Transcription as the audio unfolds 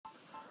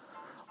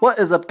What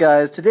is up,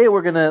 guys? Today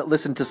we're going to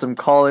listen to some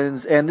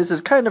call-ins, and this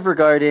is kind of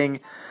regarding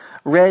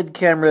Red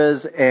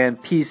cameras and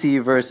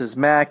PC versus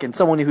Mac, and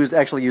someone who's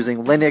actually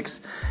using Linux.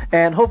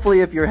 And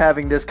hopefully, if you're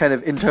having this kind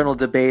of internal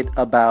debate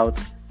about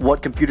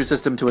what computer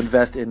system to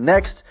invest in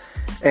next,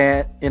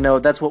 and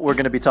that's what we're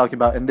going to be talking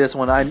about in this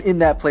one. I'm in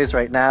that place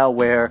right now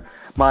where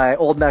my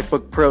old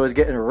MacBook Pro is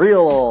getting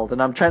real old,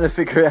 and I'm trying to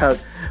figure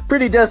out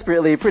pretty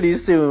desperately, pretty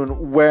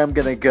soon, where I'm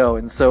going to go.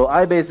 And so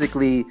I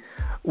basically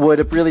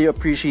would really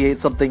appreciate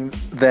something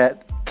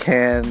that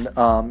can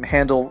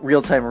handle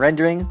real-time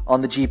rendering on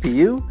the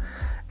GPU,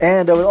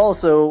 and I would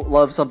also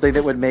love something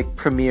that would make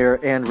Premiere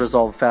and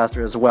Resolve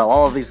faster as well.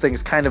 All of these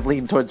things kind of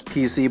lean towards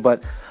PC,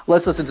 but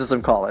let's listen to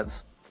some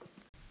call-ins.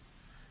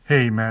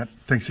 Hey Matt,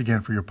 thanks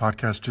again for your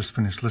podcast. Just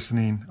finished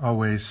listening.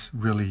 Always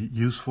really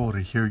useful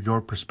to hear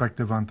your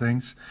perspective on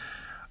things.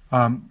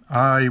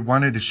 I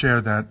wanted to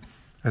share that,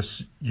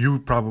 as you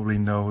probably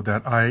know,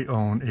 that I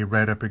own a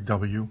Red Epic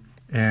W.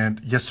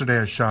 And yesterday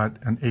I shot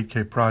an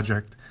 8K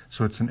project,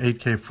 so it's an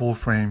 8K full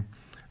frame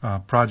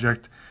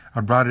project.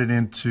 I brought it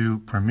into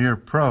Premiere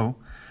Pro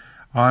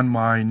on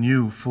my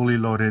new fully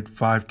loaded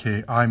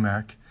 5K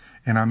iMac,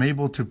 and I'm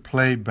able to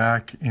play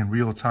back in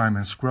real time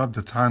and scrub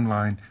the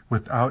timeline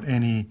without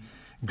any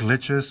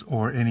glitches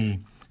or any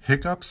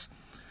hiccups.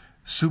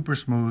 Super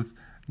smooth.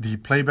 The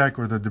playback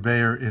or the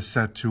debayer is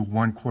set to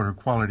 1/4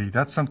 quality.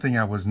 That's something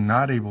I was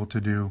not able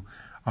to do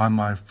on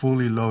my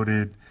fully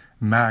loaded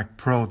Mac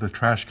Pro, the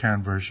trash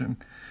can version.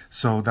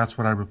 So that's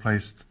what I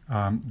replaced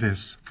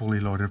this fully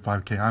loaded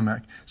 5K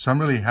iMac. So I'm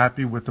really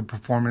happy with the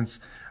performance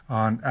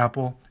on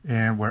Apple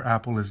and where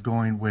Apple is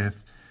going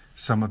with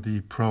some of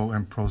the pro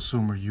and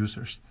prosumer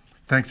users.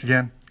 Thanks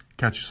again.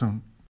 Catch you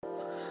soon.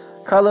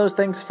 Carlos,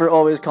 thanks for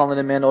always calling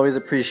in, man. Always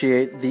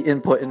appreciate the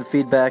input and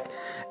feedback.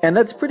 And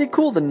that's pretty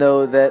cool to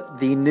know that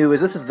the new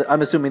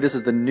I'm assuming this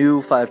is the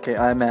new 5K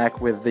iMac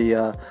with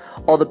the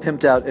all the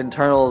pimped out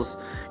internals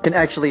can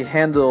actually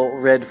handle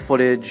red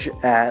footage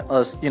at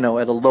a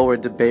lower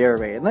debayer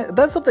rate. And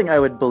that's something I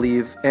would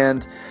believe.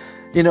 And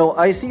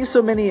I see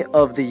so many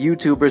of the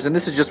YouTubers, and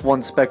this is just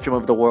one spectrum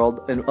of the world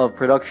of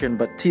production,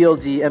 but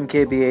TLD,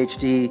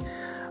 MKBHD,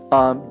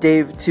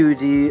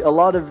 Dave2D, a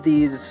lot of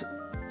these.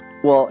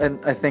 Well, and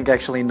I think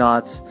actually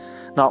not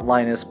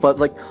Linus, but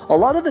like a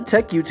lot of the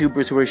tech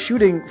YouTubers who are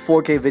shooting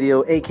 4K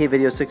video, 8K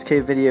video,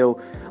 6K video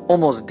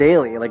almost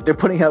daily, like they're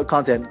putting out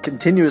content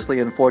continuously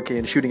in 4K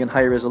and shooting in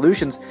higher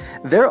resolutions,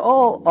 they're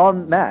all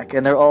on Mac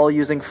and they're all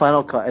using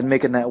Final Cut and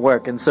making that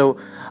work. And so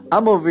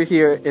I'm over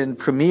here in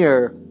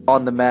Premiere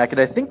on the Mac,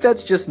 and I think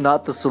that's just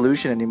not the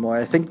solution anymore.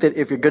 I think that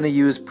if you're going to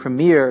use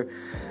Premiere,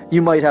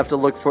 you might have to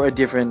look for a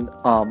different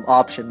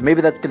option. Maybe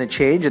that's going to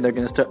change, and they're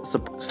going to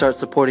start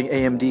supporting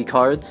AMD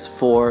cards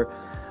for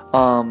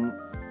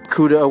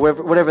CUDA or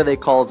whatever they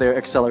call their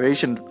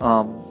acceleration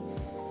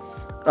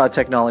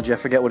technology. I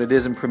forget what it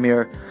is in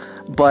Premiere,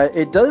 but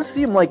it does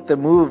seem like the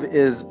move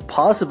is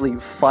possibly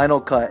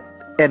Final Cut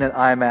and an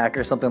iMac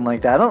or something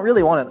like that. I don't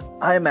really want an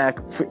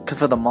iMac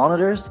for the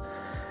monitors.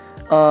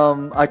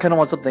 I kind of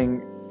want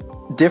something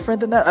different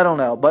than that. I don't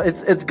know, but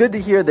it's good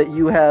to hear that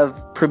you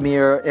have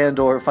Premiere and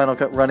or Final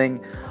Cut running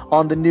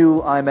on the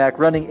new iMac,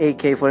 running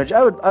 8K footage.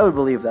 I would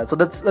believe that. So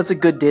that's a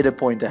good data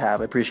point to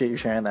have. I appreciate you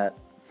sharing that.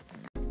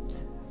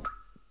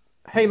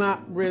 Hey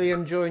Matt, really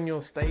enjoying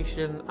your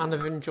station, and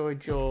I've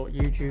enjoyed your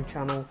YouTube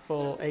channel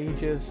for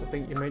ages. I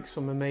think you make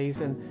some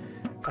amazing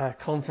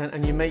content,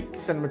 and you make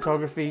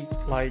cinematography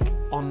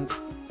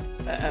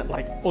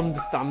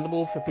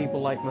understandable for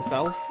people like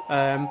myself.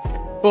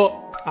 But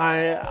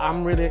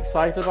I'm really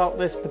excited about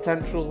this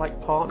potential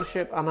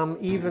partnership, and I'm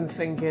even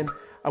thinking,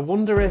 I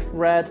wonder if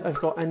Red have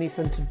got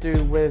anything to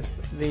do with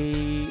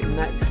the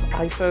next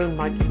iPhone.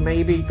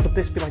 Maybe could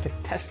this be like a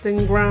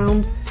testing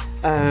ground?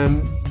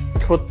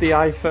 Could the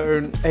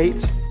iPhone 8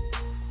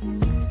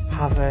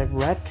 have a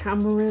Red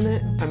camera in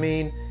it? I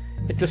mean,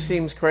 it just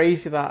seems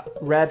crazy that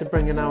Red are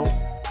bringing out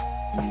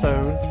a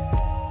phone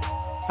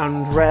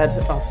and Red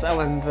are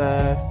selling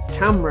the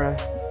camera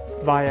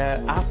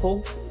via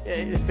Apple.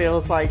 It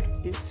feels like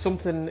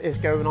something is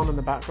going on in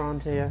the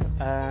background here,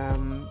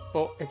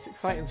 but it's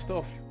exciting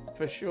stuff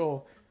for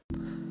sure.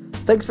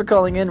 Thanks for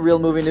calling in, Real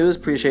Movie News.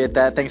 Appreciate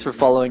that. Thanks for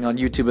following on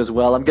YouTube as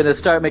well. I'm going to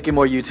start making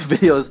more YouTube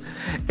videos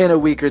in a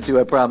week or two,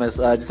 I promise.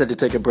 I just had to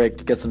take a break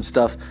to get some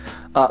stuff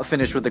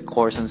finished with the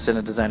course in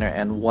Cine Designer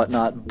and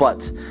whatnot.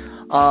 But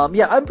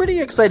I'm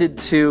pretty excited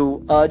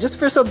too, just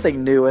for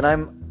something new. And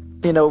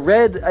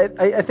Red,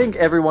 I think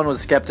everyone was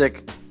a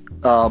skeptic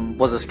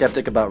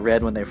about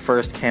Red when they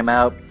first came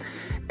out.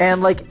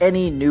 And like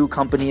any new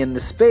company in the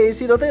space,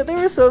 there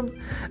were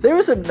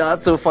some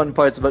not so fun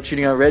parts about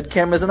shooting on Red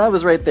cameras, and I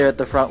was right there at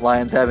the front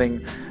lines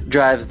having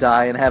drives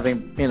die and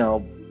having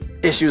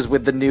issues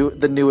with the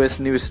newest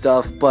new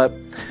stuff. But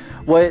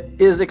what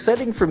is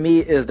exciting for me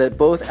is that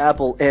both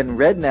Apple and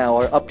Red now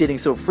are updating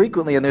so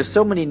frequently, and there's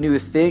so many new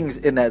things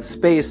in that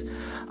space.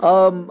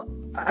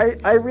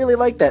 I really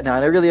like that now,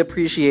 and I really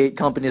appreciate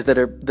companies that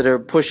are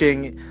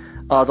pushing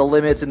the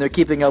limits, and they're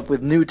keeping up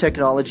with new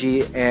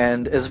technology.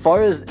 And as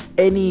far as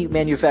any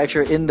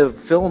manufacturer in the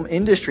film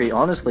industry,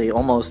 honestly,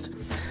 almost,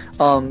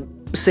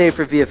 save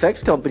for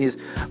VFX companies,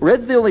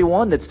 Red's the only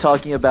one that's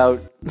talking about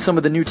some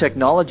of the new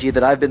technology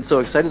that I've been so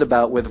excited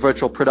about with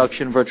virtual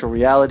production, virtual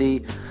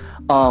reality.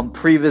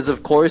 Previs,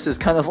 of course, is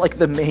kind of like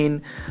the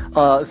main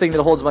thing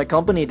that holds my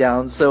company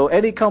down. So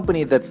any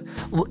company that's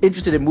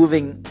interested in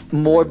moving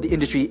more of the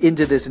industry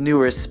into this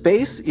newer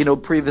space,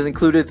 Previs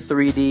included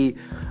 3D,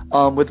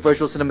 with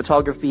virtual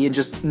cinematography and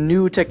just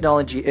new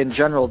technology in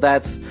general,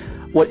 that's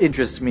what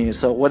interests me.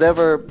 So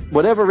whatever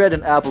Red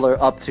and Apple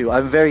are up to,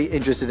 I'm very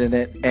interested in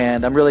it,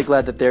 and I'm really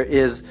glad that there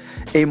is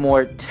a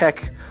more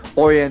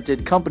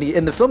tech-oriented company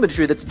in the film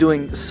industry that's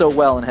doing so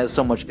well and has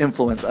so much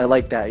influence. I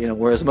like that,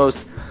 whereas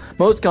most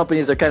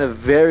companies are kind of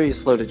very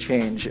slow to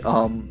change.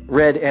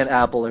 Red and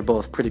Apple are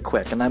both pretty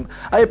quick, and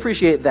I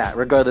appreciate that,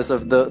 regardless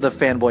of the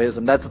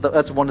fanboyism.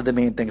 That's one of the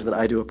main things that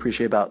I do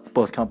appreciate about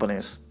both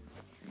companies.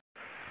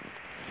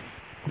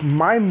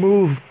 My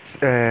move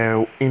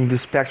in the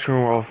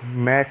spectrum of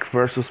Mac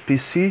versus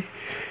PC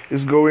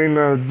is going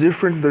a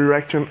different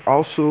direction.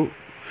 Also,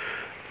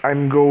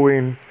 I'm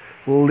going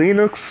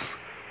Linux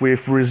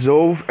with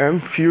Resolve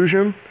and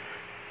Fusion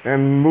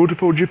and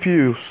multiple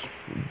GPUs.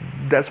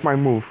 That's my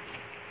move.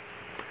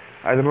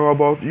 I don't know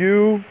about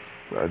you,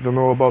 I don't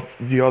know about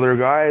the other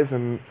guys,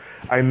 and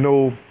I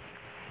know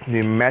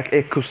the Mac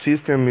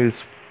ecosystem is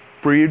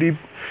pretty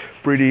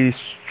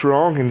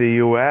strong in the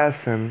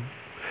US,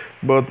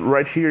 but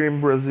right here in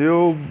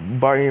Brazil,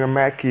 buying a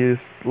Mac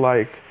is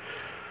like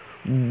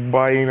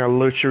buying a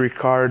luxury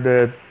car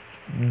that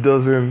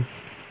doesn't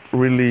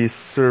really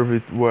serve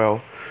it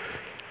well.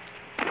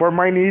 For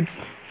my needs,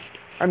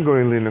 I'm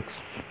going Linux.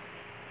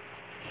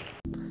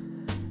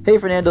 Hey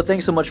Fernando,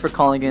 thanks so much for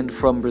calling in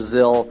from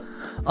Brazil.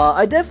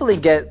 I definitely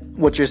get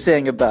what you're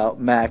saying about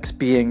Macs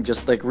being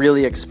just like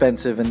really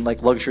expensive and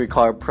like luxury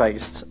car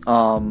priced.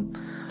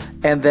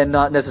 And then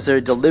not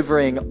necessarily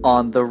delivering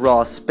on the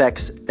raw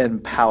specs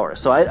and power.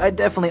 So I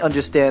definitely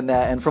understand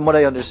that, and from what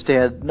I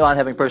understand, not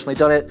having personally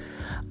done it,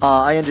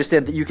 I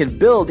understand that you can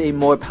build a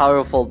more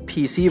powerful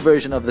PC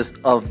version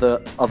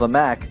of a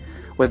Mac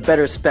with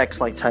better specs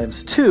like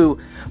 ×2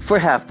 for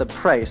half the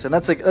price, and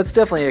that's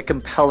definitely a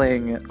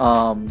compelling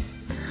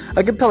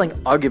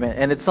argument,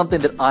 and it's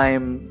something that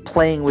I'm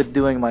playing with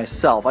doing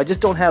myself. I just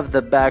don't have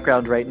the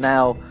background right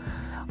now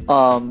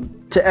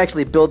to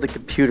actually build the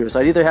computer. So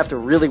I'd either have to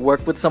really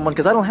work with someone,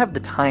 because I don't have the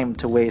time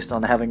to waste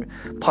on having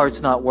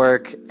parts not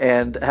work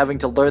and having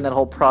to learn that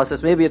whole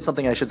process. Maybe it's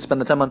something I should spend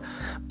the time on.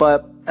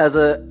 But as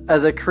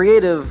a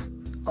creative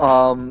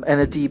and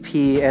a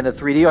DP and a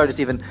 3D artist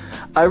even,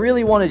 I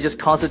really want to just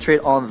concentrate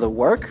on the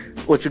work,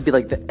 which would be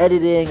like the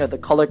editing or the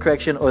color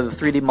correction or the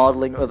 3D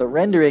modeling or the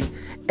rendering,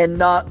 and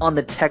not on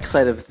the tech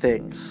side of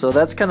things. So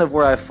that's kind of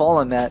where I fall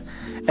on that.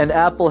 And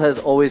Apple has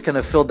always kind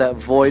of filled that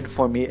void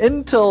for me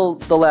until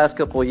the last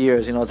couple of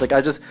years. It's like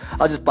I'll just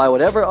buy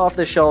whatever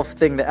off-the-shelf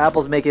thing that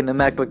Apple's making. The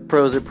MacBook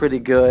Pros are pretty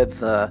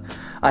good.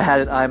 I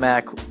had an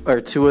iMac or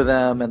two of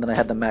them, and then I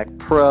had the Mac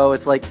Pro.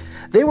 It's like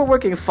they were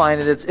working fine,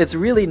 and it's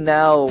really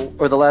now,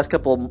 or the last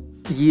couple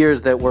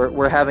years, that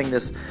we're having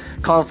this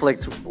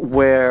conflict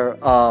where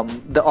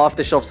the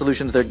off-the-shelf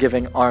solutions they're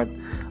giving aren't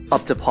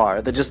up to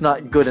par. They're just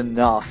not good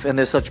enough, and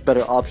there's such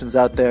better options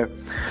out there.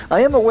 I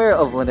am aware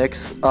of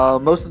Linux.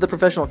 Most of the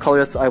professional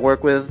colorists I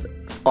work with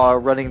are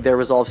running their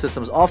Resolve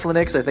systems off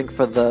Linux, I think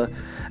for the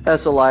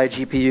SLI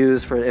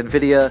GPUs for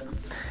NVIDIA,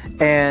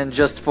 and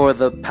just for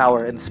the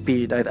power and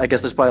speed. I guess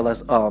there's probably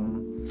less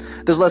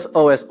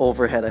OS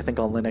overhead, I think,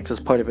 on Linux as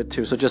part of it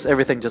too, so just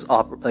everything just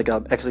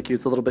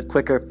executes a little bit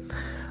quicker.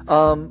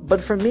 But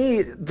for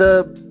me,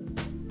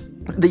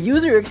 the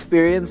user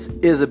experience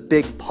is a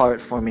big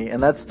part for me,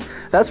 and that's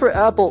where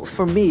Apple,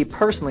 for me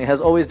personally,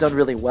 has always done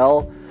really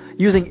well.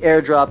 Using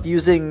AirDrop,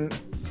 using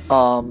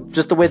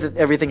just the way that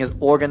everything is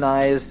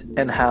organized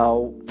and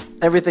how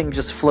everything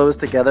just flows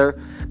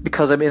together,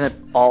 because I'm in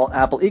an all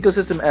Apple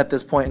ecosystem at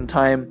this point in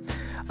time.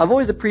 I've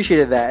always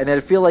appreciated that, and I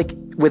feel like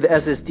with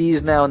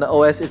SSDs now and the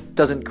OS, it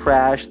doesn't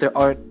crash. There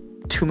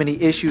aren't too many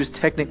issues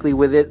technically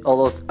with it,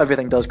 although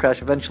everything does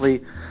crash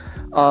eventually.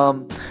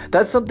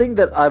 That's something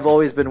that I've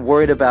always been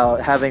worried about,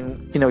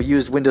 having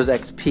used Windows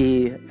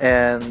XP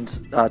and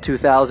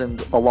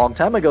 2000 a long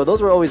time ago.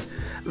 Those were always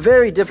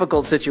very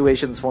difficult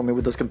situations for me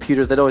with those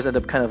computers that always end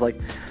up kind of like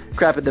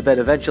crap in the bed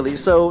eventually.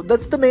 So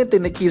that's the main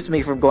thing that keeps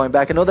me from going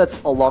back. I know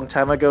that's a long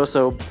time ago,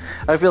 so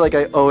I feel like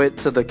I owe it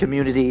to the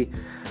community.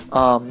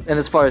 And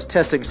as far as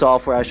testing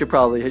software, I should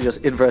probably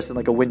just invest in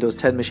like a Windows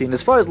 10 machine.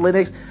 As far as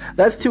Linux,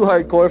 that's too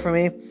hardcore for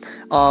me.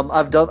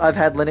 I've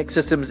had Linux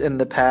systems in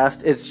the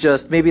past. It's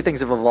just maybe things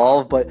have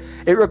evolved, but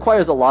it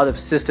requires a lot of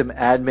system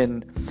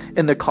admin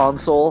in the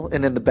console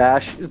and in the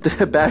bash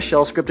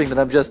shell scripting that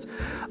I'm just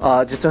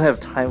don't have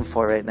time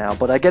for right now.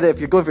 But I get it. If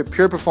you're going for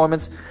pure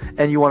performance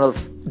and you want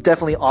to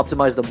definitely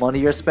optimize the money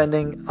you're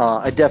spending,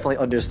 I definitely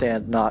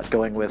understand not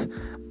going with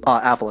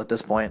Apple at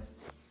this point.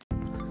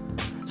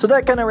 So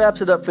that kind of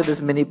wraps it up for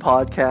this mini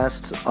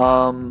podcast.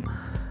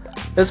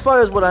 As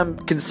far as what I'm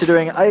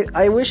considering,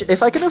 I wish,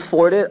 if I can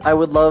afford it, I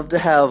would love to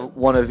have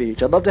one of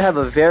each. I'd love to have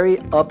a very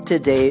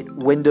up-to-date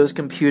Windows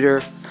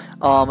computer.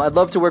 I'd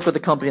love to work with a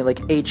company like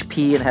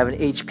HP and have an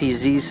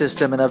HPZ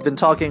system, and I've been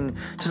talking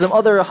to some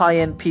other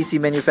high-end PC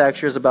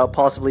manufacturers about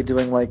possibly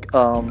doing like,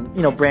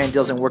 brand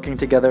deals and working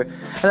together.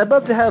 And I'd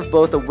love to have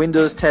both a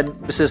Windows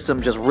 10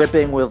 system just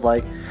ripping with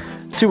like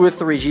 2 or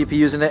 3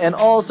 GPUs in it, and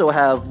also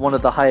have one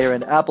of the higher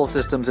end Apple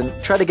systems and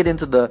try to get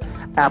into the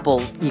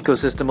Apple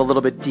ecosystem a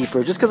little bit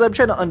deeper, just because I'm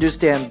trying to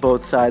understand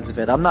both sides of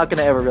it. I'm not going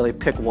to ever really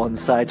pick one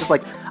side, just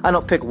like I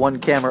don't pick one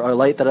camera or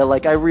light that I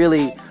like. I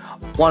really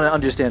want to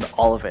understand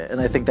all of it, and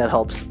I think that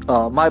helps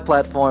my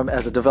platform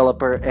as a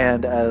developer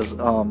and as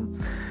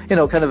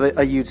kind of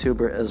a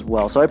YouTuber as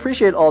well. So I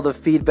appreciate all the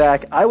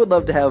feedback. I would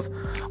love to have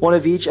one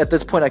of each. At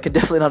this point, I can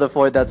definitely not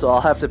afford that, so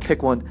I'll have to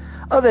pick one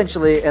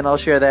eventually, and I'll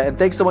share that. And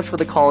thanks so much for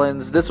the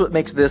call-ins. That's what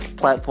makes this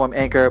platform,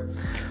 Anchor,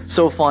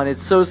 so fun.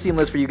 It's so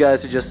seamless for you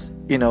guys to just,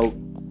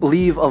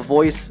 leave a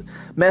voice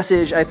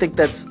message. I think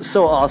that's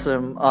so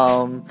awesome,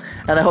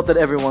 and I hope that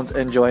everyone's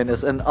enjoying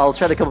this. And I'll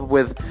try to come up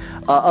with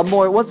a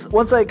more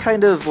once I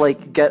kind of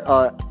like get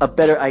a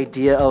better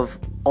idea of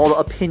all the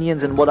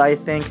opinions and what I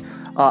think.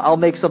 I'll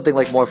make something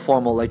like more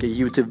formal, like a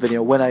YouTube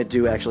video, when I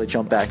do actually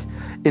jump back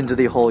into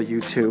the whole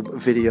YouTube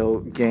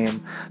video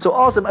game. So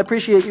awesome. I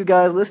appreciate you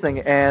guys listening,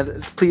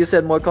 and please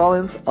send more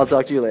call-ins. I'll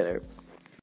talk to you later.